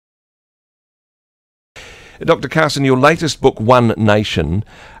Dr. Carson, your latest book, One Nation,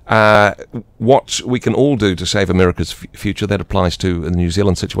 what we can all do to save America's future, that applies to the New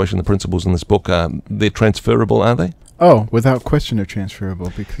Zealand situation. The principles in this book, they're transferable, are they? Oh, without question they're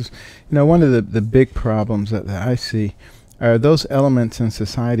transferable, because, one of the big problems that I see are those elements in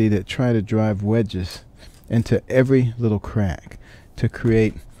society that try to drive wedges into every little crack to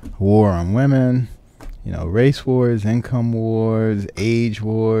create war on women, race wars, income wars, age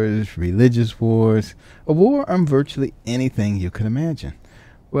wars, religious wars, a war on virtually anything you could imagine.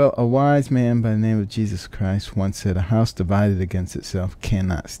 Well, a wise man by the name of Jesus Christ once said, "A house divided against itself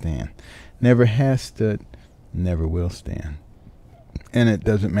cannot stand. Never has stood, never will stand." And it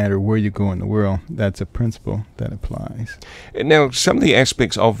doesn't matter where you go in the world. That's a principle that applies. Now, some of the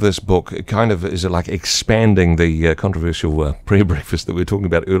aspects of this book kind of is like expanding the controversial prayer breakfast that we were talking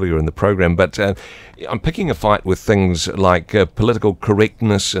about earlier in the program. But I'm picking a fight with things like political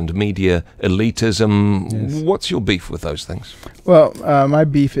correctness and media elitism. Yes. What's your beef with those things? Well, my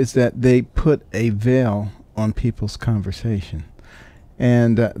beef is that they put a veil on people's conversation.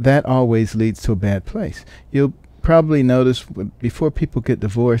 And that always leads to a bad place. You'll probably notice before people get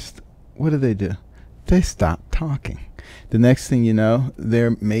divorced, what do? They stop talking. The next thing you know,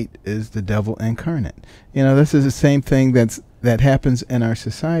 their mate is the devil incarnate. This is the same thing that happens in our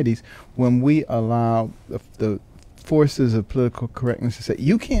societies when we allow the forces of political correctness to say,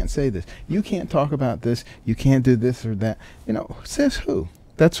 you can't say this, you can't talk about this, you can't do this or that. Says who?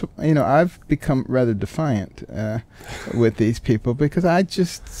 That's I've become rather defiant with these people, because I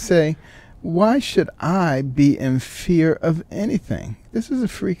just say, why should I be in fear of anything? This is a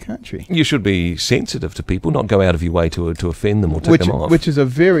free country. You should be sensitive to people, not go out of your way to offend them or tick them off. Which is a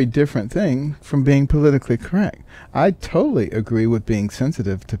very different thing from being politically correct. I totally agree with being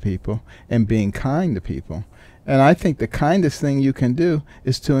sensitive to people and being kind to people. And I think the kindest thing you can do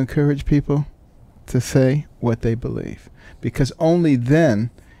is to encourage people to say what they believe. Because only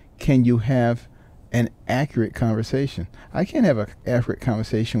then can you have an accurate conversation. I can't have an accurate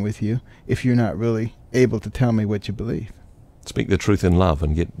conversation with you if you're not really able to tell me what you believe. Speak the truth in love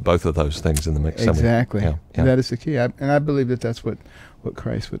and get both of those things in the mix. Exactly. Yeah. That is the key. And I believe that's what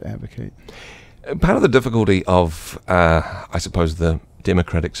Christ would advocate. Part of the difficulty of, I suppose, the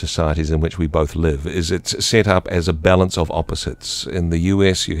democratic societies in which we both live is it's set up as a balance of opposites. In the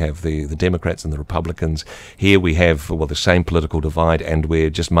US, you have the Democrats and the Republicans. Here we have, the same political divide, and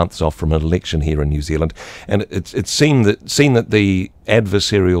we're just months off from an election here in New Zealand. And it's seen that the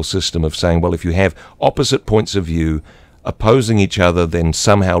adversarial system of saying, well, if you have opposite points of view opposing each other, then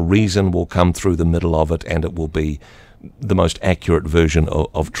somehow reason will come through the middle of it, and it will be the most accurate version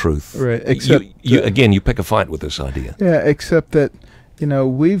of truth. Right. Except you pick a fight with this idea. Yeah, except that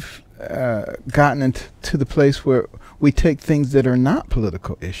we've gotten into the place where we take things that are not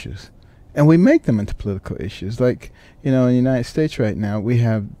political issues and we make them into political issues. Like, in the United States right now, we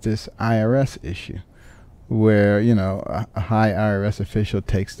have this IRS issue where, a high IRS official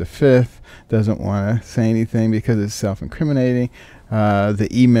takes the fifth, doesn't want to say anything because it's self-incriminating. The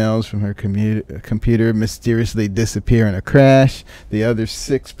emails from her computer mysteriously disappear in a crash. The other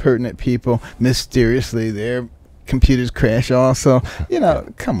 6 pertinent people, mysteriously, their computers crash also.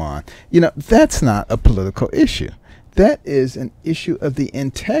 Come on. That's not a political issue. That is an issue of the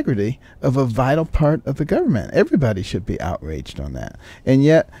integrity of a vital part of the government. Everybody should be outraged on that. And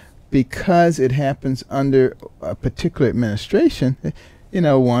yet, because it happens under a particular administration,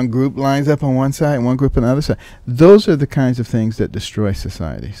 one group lines up on one side and one group on the other side. Those are the kinds of things that destroy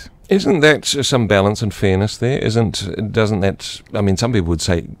societies. Isn't that some balance and fairness there? Doesn't that, some people would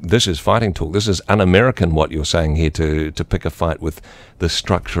say this is fighting talk. This is un-American what you're saying here to pick a fight with the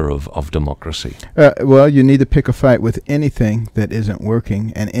structure of democracy. Well, you need to pick a fight with anything that isn't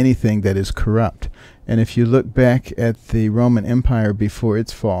working and anything that is corrupt. And if you look back at the Roman Empire before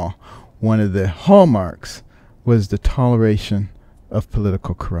its fall, one of the hallmarks was the toleration of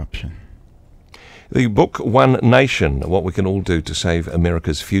political corruption. The book, One Nation, What We Can All Do to Save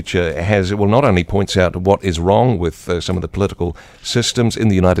America's Future, not only points out what is wrong with some of the political systems in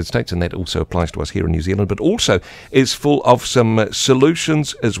the United States, and that also applies to us here in New Zealand, but also is full of some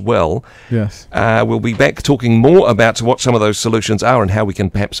solutions as well. Yes. We'll be back talking more about what some of those solutions are and how we can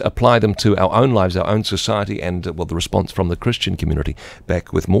perhaps apply them to our own lives, our own society, and the response from the Christian community.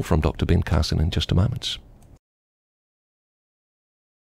 Back with more from Dr. Ben Carson in just a moment.